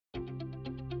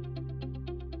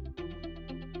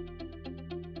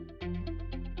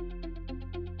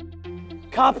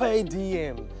Carpe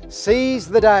diem. Seize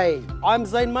the day. I'm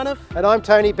Zane Munif. And I'm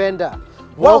Tony Bender.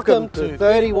 Welcome Welcome to to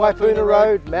 30 Waipuna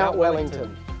Road, Mount Mount Wellington,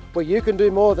 Wellington, where you can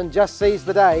do more than just seize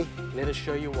the day. Let us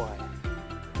show you why.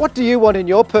 What do you want in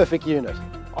your perfect unit?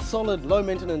 A solid, low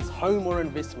maintenance home or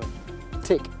investment.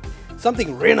 Tick,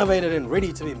 Something renovated and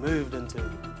ready to be moved into.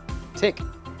 tick,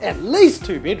 At least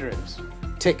 2 bedrooms.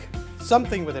 tick,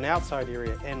 Something with an outside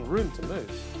area and room to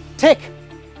move. tick.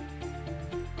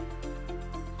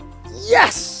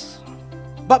 Yes!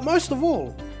 But most of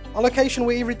all, a location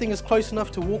where everything is close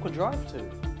enough to walk or drive to.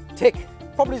 Tick.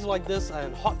 Properties like this are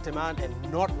in hot demand and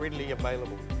not readily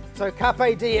available. So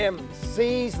Carpe Diem,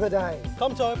 seize the day.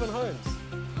 Come to Open Homes.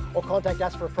 Or contact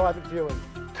us for a private viewing.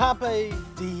 Carpe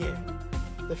diem.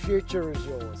 The future is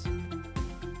yours.